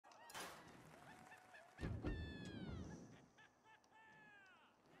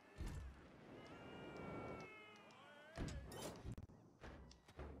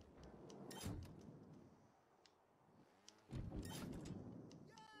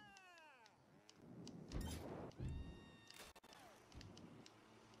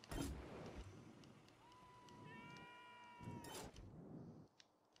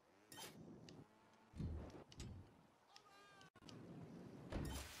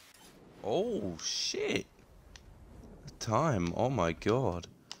Oh, shit. Time. Oh, my God.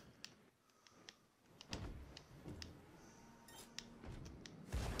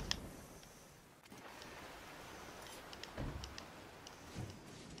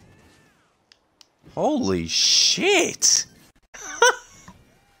 Holy shit.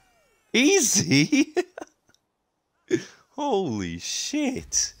 Easy. Holy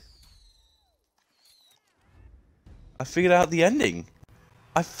shit. I figured out the ending.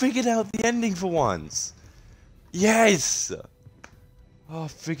 I figured out the ending for once. Yes. Oh, I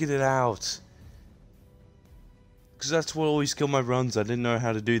figured it out. Because that's what always killed my runs. I didn't know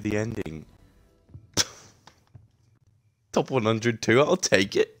how to do the ending. Top 100 too. I'll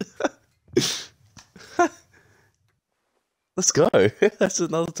take it. Let's go. That's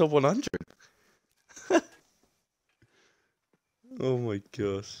another top 100. Oh my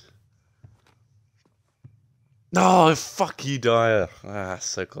gosh. No, fuck you, Dyer. Ah,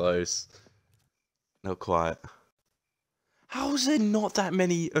 so close. Not quite. How is there not that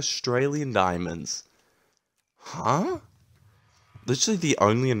many Australian diamonds? Huh? Literally the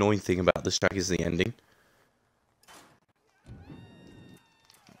only annoying thing about this track is the ending.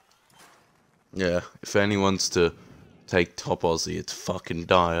 Yeah, if anyone's to take top Aussie, it's fucking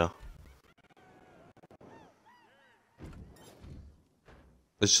Dyer.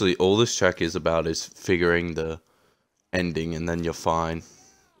 Literally, all this track is about is figuring the ending, and then you're fine,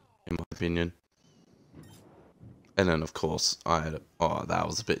 in my opinion. And then, of course, I had oh, that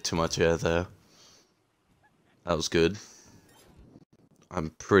was a bit too much air there. That was good. I'm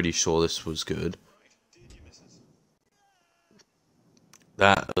pretty sure this was good.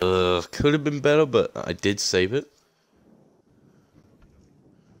 That, could have been better, but I did save it.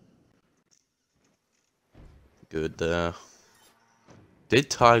 Good there. Did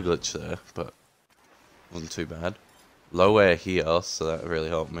tie glitch there, but wasn't too bad. Low air here, so that really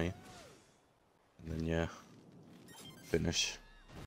helped me. And then, yeah, finish.